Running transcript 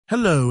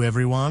Hello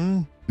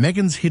everyone.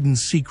 Meghan's hidden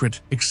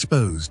secret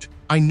exposed.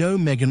 I know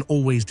Meghan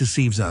always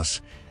deceives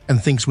us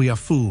and thinks we are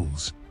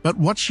fools, but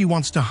what she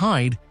wants to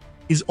hide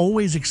is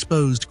always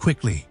exposed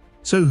quickly.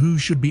 So who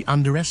should be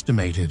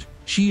underestimated?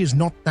 She is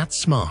not that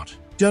smart.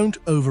 Don't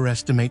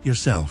overestimate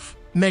yourself.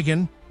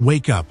 Meghan,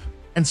 wake up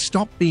and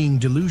stop being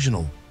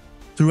delusional.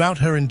 Throughout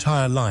her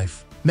entire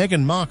life,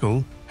 Meghan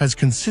Markle has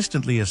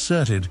consistently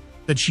asserted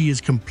that she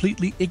is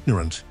completely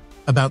ignorant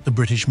about the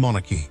British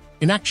monarchy.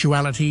 In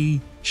actuality,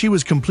 she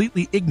was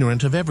completely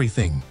ignorant of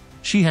everything.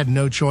 She had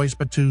no choice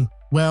but to,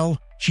 well,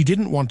 she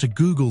didn't want to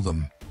Google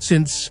them,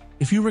 since,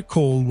 if you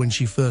recall when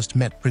she first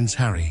met Prince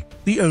Harry,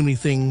 the only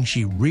thing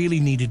she really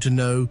needed to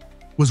know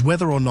was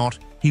whether or not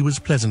he was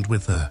pleasant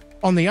with her.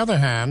 On the other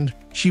hand,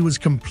 she was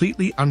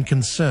completely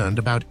unconcerned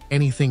about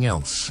anything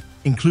else,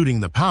 including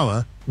the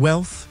power,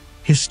 wealth,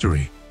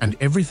 history, and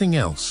everything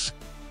else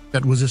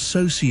that was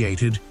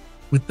associated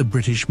with the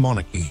British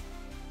monarchy.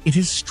 It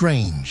is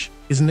strange,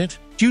 isn't it?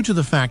 Due to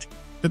the fact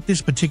that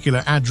this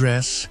particular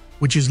address,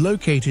 which is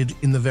located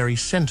in the very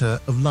center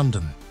of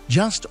London,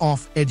 just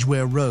off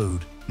Edgware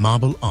Road,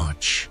 Marble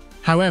Arch.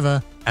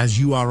 However, as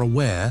you are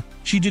aware,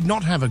 she did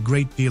not have a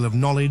great deal of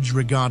knowledge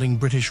regarding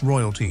British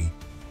royalty.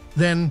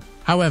 Then,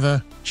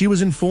 however, she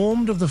was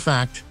informed of the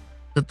fact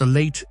that the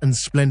late and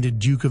splendid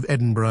Duke of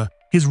Edinburgh,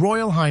 His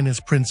Royal Highness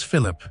Prince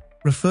Philip,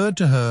 referred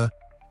to her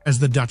as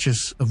the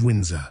Duchess of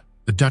Windsor.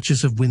 The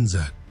Duchess of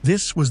Windsor.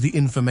 This was the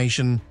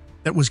information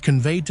that was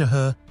conveyed to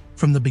her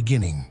from the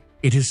beginning.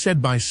 It is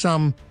said by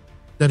some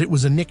that it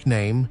was a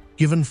nickname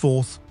given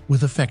forth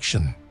with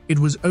affection. It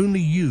was only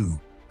you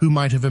who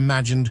might have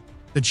imagined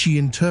that she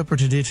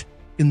interpreted it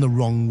in the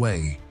wrong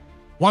way.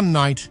 One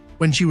night,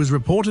 when she was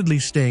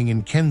reportedly staying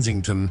in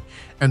Kensington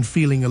and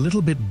feeling a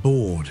little bit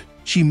bored,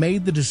 she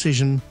made the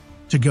decision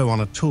to go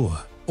on a tour,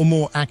 or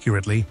more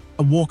accurately,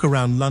 a walk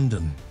around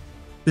London.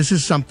 This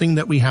is something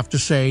that we have to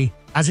say,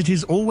 as it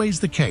is always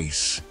the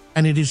case,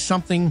 and it is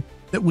something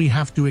that we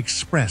have to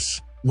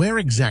express. Where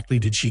exactly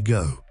did she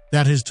go?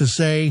 That is to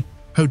say,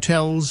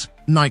 hotels,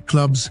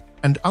 nightclubs,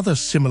 and other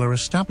similar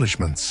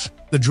establishments.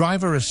 The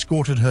driver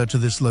escorted her to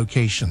this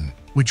location,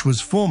 which was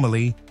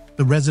formerly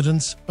the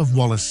residence of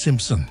Wallace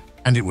Simpson,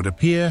 and it would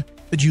appear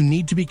that you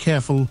need to be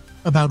careful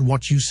about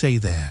what you say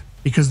there,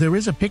 because there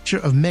is a picture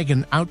of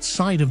Meghan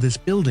outside of this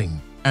building,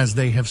 as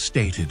they have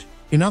stated.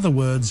 In other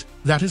words,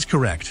 that is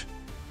correct.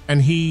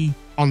 And he,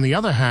 on the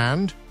other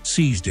hand,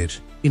 seized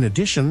it. In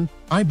addition,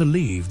 I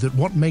believe that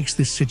what makes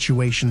this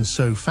situation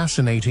so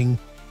fascinating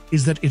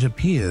is that it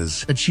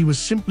appears that she was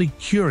simply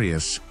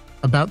curious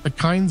about the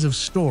kinds of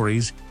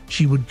stories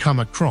she would come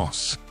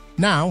across.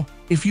 Now,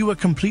 if you were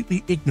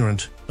completely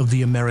ignorant of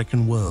the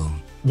American world,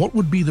 what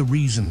would be the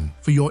reason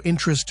for your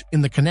interest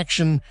in the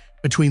connection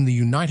between the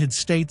United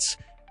States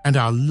and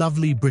our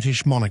lovely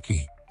British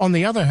monarchy? On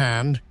the other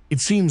hand, it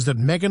seems that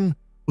Meghan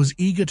was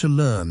eager to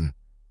learn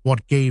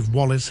what gave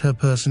Wallace her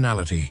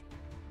personality.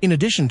 In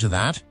addition to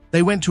that,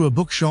 they went to a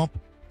bookshop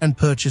and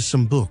purchased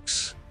some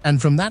books. And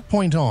from that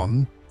point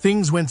on,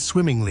 things went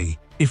swimmingly,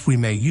 if we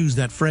may use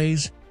that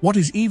phrase. What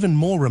is even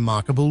more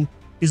remarkable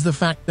is the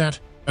fact that,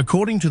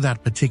 according to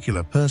that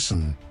particular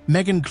person,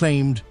 Meghan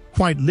claimed,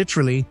 quite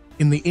literally,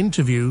 in the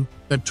interview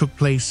that took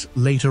place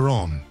later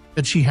on,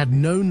 that she had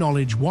no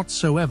knowledge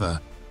whatsoever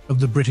of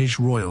the British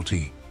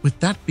royalty. With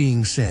that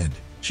being said,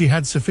 she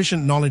had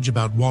sufficient knowledge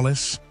about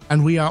Wallace,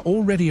 and we are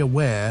already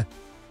aware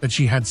that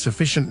she had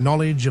sufficient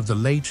knowledge of the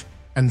late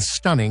and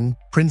stunning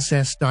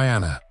Princess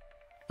Diana.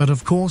 But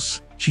of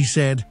course, she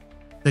said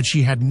that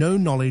she had no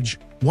knowledge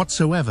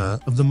whatsoever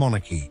of the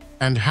monarchy,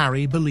 and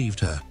Harry believed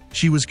her.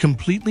 She was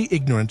completely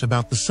ignorant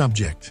about the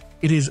subject.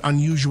 It is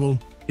unusual,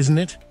 isn't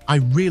it? I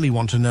really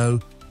want to know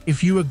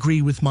if you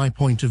agree with my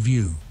point of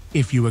view.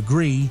 If you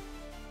agree,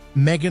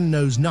 Meghan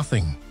knows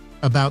nothing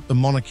about the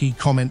monarchy,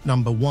 comment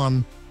number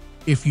 1.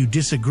 If you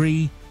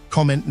disagree,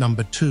 comment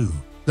number 2.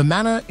 The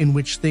manner in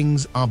which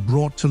things are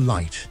brought to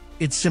light,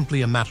 it's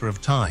simply a matter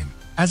of time,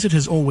 as it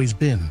has always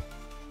been.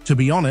 To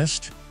be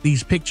honest,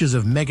 these pictures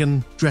of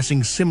Meghan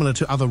dressing similar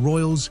to other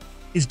royals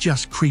is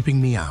just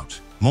creeping me out.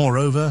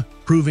 Moreover,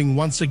 proving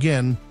once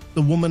again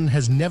the woman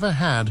has never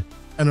had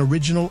an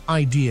original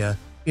idea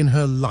in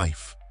her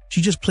life.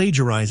 She just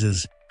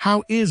plagiarizes.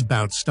 How is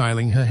about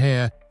styling her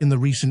hair in the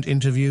recent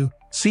interview,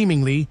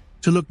 seemingly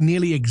to look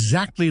nearly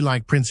exactly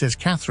like Princess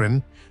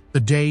Catherine the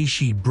day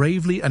she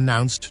bravely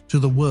announced to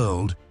the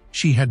world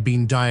she had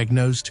been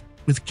diagnosed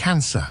with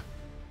cancer.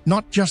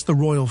 Not just the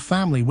royal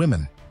family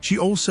women, she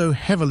also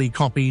heavily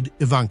copied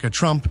Ivanka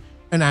Trump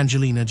and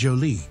Angelina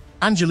Jolie.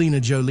 Angelina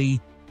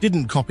Jolie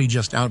didn't copy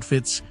just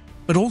outfits,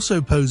 but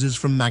also poses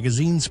from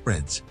magazine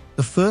spreads.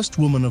 The first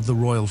woman of the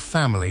royal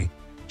family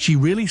she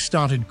really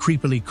started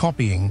creepily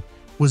copying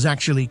was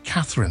actually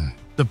Catherine,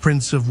 the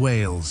Prince of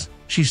Wales.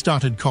 She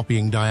started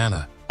copying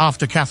Diana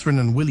after Catherine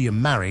and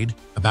William married,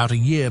 about a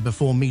year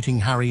before meeting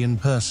Harry in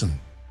person.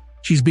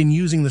 She's been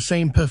using the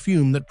same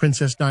perfume that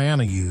Princess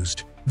Diana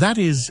used. That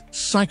is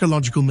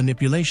psychological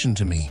manipulation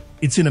to me.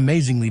 It's in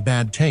amazingly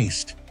bad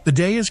taste. The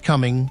day is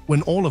coming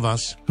when all of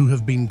us who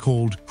have been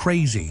called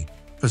crazy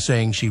for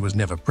saying she was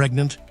never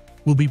pregnant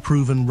will be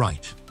proven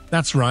right.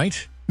 That's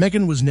right,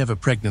 Meghan was never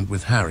pregnant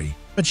with Harry,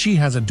 but she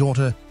has a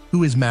daughter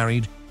who is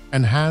married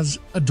and has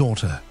a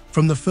daughter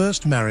from the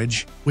first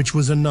marriage, which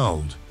was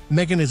annulled.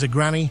 Meghan is a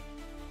granny,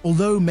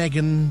 although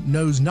Meghan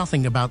knows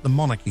nothing about the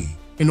monarchy.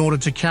 In order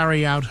to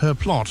carry out her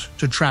plot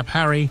to trap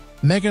Harry,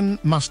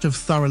 Meghan must have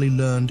thoroughly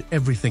learned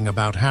everything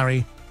about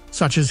Harry,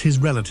 such as his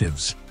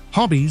relatives,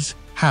 hobbies,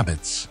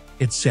 habits,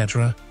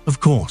 etc. Of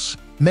course,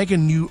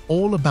 Meghan knew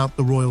all about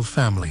the royal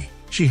family.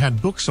 She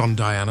had books on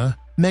Diana.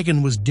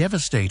 Meghan was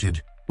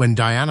devastated when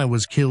Diana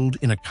was killed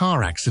in a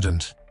car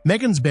accident.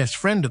 Meghan's best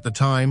friend at the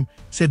time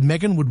said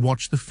Meghan would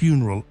watch the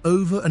funeral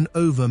over and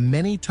over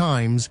many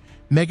times.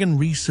 Meghan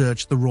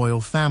researched the royal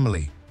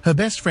family. Her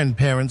best friend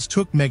parents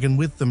took Meghan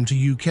with them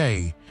to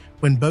UK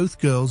when both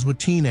girls were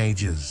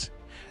teenagers.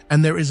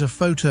 And there is a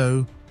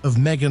photo of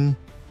Meghan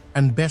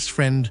and best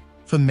friend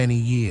for many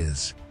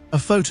years. A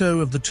photo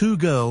of the two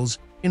girls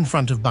in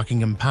front of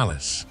Buckingham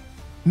Palace.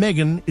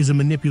 Meghan is a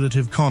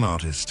manipulative con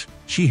artist.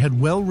 She had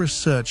well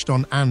researched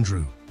on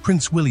Andrew,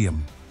 Prince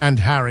William, and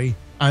Harry,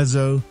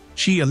 also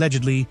she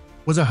allegedly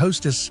was a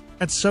hostess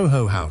at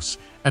Soho House.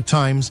 At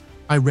times,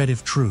 I read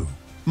if true.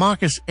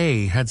 Marcus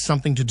A had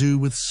something to do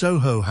with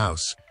Soho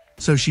House,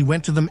 so she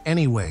went to them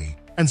anyway,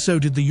 and so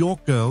did the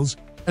York girls,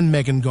 and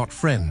Meghan got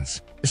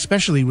friends,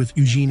 especially with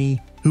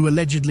Eugenie, who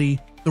allegedly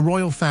the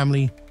royal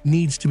family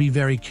needs to be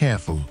very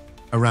careful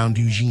around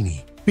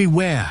Eugenie.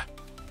 Beware!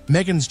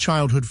 Meghan's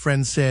childhood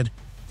friends said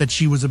that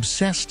she was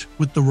obsessed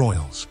with the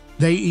royals.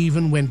 They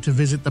even went to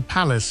visit the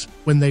palace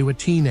when they were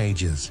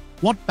teenagers.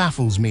 What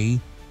baffles me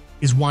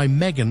is why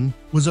Meghan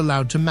was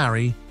allowed to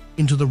marry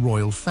into the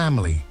royal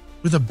family.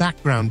 With a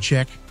background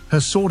check, her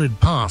sordid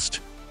past,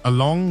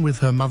 along with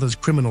her mother's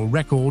criminal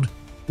record,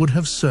 would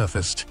have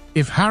surfaced.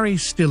 If Harry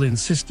still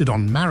insisted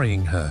on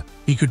marrying her,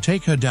 he could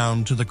take her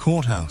down to the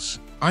courthouse.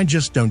 I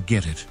just don't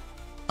get it.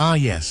 Ah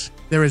yes,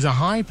 there is a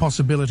high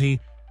possibility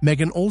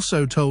Meghan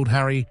also told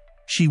Harry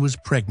she was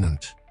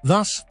pregnant.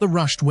 Thus, the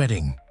rushed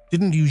wedding.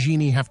 Didn't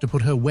Eugenie have to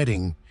put her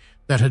wedding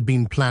that had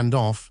been planned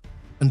off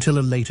until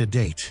a later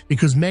date?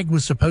 Because Meg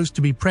was supposed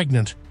to be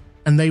pregnant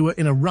and they were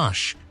in a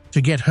rush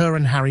to get her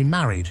and Harry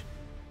married.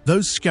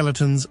 Those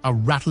skeletons are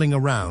rattling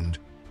around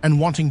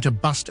and wanting to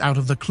bust out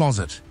of the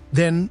closet.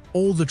 Then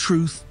all the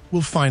truth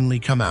will finally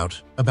come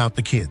out about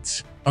the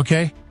kids.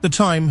 Okay? The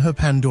time her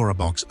Pandora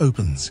box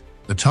opens.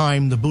 The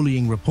time the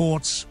bullying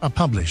reports are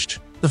published.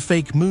 The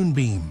fake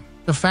moonbeam.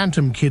 The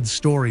phantom kids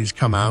stories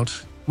come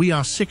out. We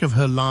are sick of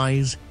her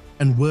lies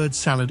and word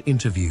salad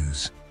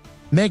interviews.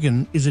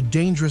 Meghan is a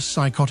dangerous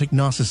psychotic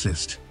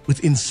narcissist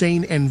with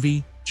insane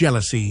envy,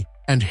 jealousy,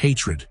 and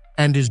hatred,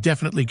 and is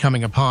definitely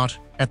coming apart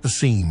at the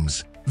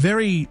seams.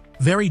 Very,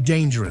 very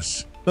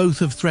dangerous. Both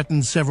have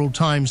threatened several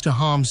times to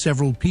harm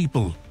several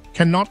people.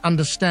 Cannot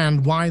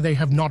understand why they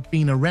have not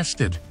been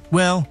arrested.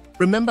 Well,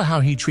 remember how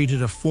he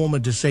treated a former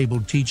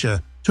disabled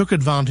teacher, took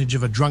advantage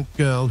of a drunk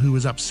girl who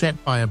was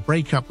upset by a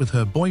breakup with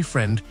her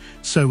boyfriend,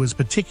 so was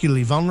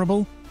particularly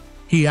vulnerable?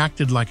 He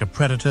acted like a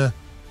predator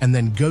and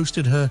then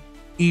ghosted her,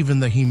 even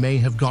though he may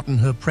have gotten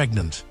her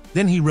pregnant.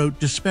 Then he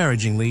wrote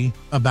disparagingly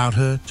about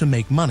her to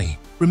make money.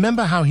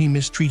 Remember how he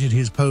mistreated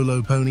his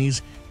polo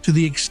ponies to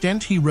the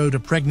extent he rode a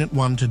pregnant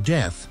one to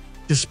death,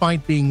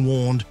 despite being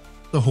warned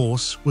the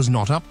horse was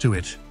not up to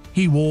it.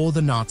 He wore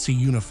the Nazi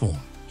uniform.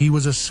 He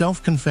was a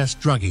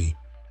self-confessed druggie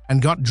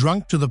and got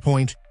drunk to the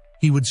point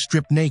he would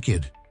strip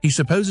naked. He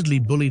supposedly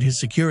bullied his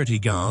security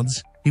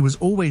guards. He was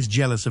always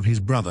jealous of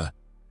his brother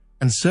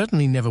and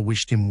certainly never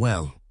wished him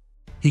well.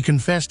 He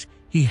confessed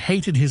he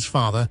hated his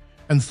father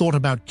and thought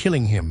about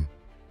killing him,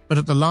 but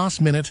at the last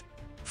minute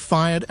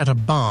fired at a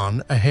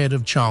barn ahead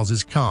of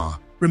Charles's car.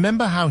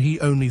 Remember how he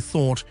only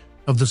thought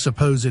of the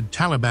supposed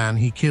Taliban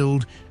he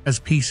killed as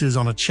pieces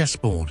on a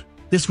chessboard?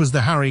 This was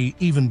the Harry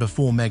even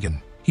before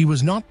Meghan. He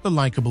was not the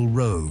likable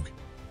rogue,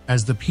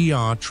 as the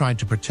PR tried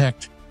to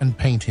protect and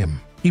paint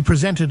him. He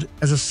presented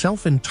as a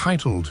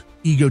self-entitled,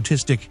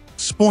 egotistic,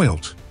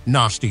 spoilt,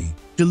 nasty,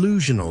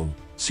 delusional,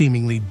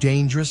 seemingly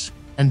dangerous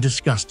and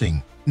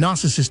disgusting,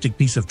 narcissistic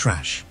piece of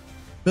trash.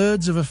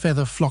 Birds of a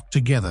feather flock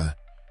together,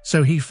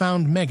 so he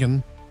found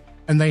Meghan,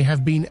 and they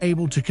have been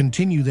able to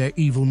continue their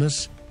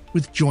evilness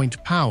with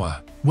joint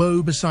power.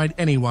 Woe beside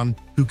anyone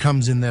who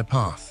comes in their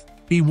path.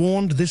 Be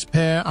warned, this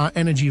pair are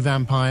energy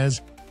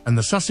vampires, and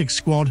the Sussex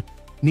squad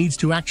needs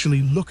to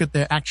actually look at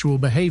their actual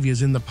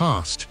behaviors in the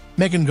past.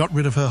 Meghan got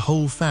rid of her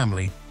whole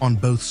family on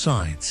both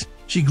sides.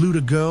 She glued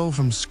a girl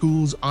from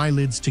school's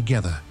eyelids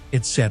together,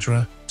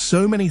 etc.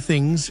 So many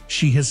things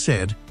she has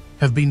said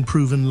have been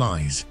proven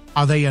lies.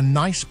 Are they a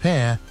nice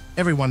pair?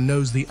 Everyone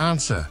knows the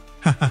answer.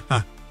 Ha ha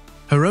ha.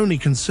 Her only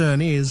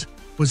concern is,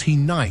 was he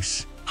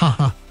nice? Ha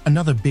ha.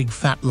 Another big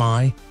fat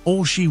lie.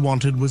 All she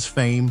wanted was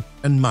fame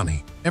and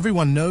money.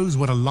 Everyone knows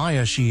what a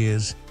liar she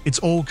is. It's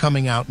all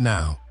coming out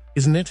now,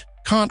 isn't it?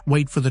 Can't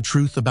wait for the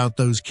truth about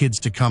those kids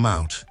to come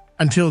out.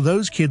 Until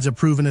those kids are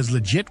proven as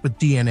legit with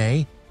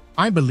DNA,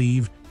 I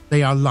believe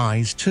they are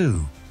lies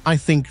too. I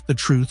think the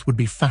truth would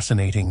be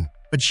fascinating,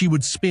 but she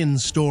would spin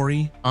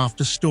story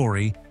after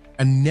story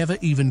and never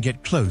even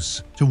get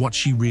close to what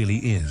she really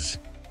is.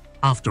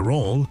 After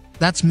all,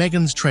 that's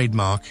Meghan's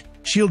trademark.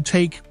 She'll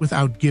take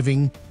without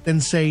giving, then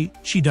say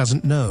she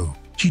doesn't know.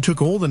 She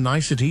took all the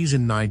niceties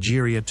in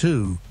Nigeria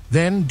too,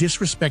 then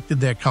disrespected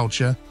their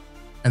culture,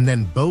 and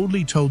then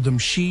boldly told them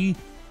she,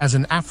 as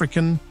an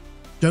African,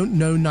 don't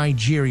know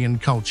Nigerian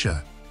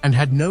culture, and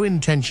had no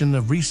intention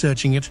of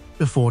researching it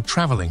before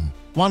traveling.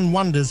 One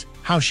wonders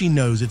how she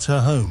knows it's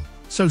her home.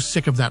 So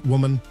sick of that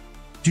woman.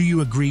 Do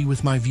you agree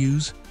with my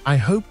views? I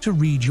hope to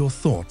read your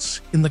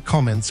thoughts in the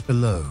comments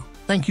below.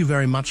 Thank you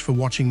very much for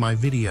watching my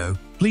video.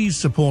 Please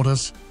support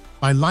us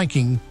by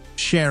liking,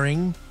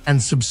 sharing,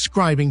 and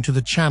subscribing to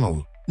the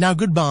channel. Now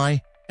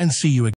goodbye, and see you again.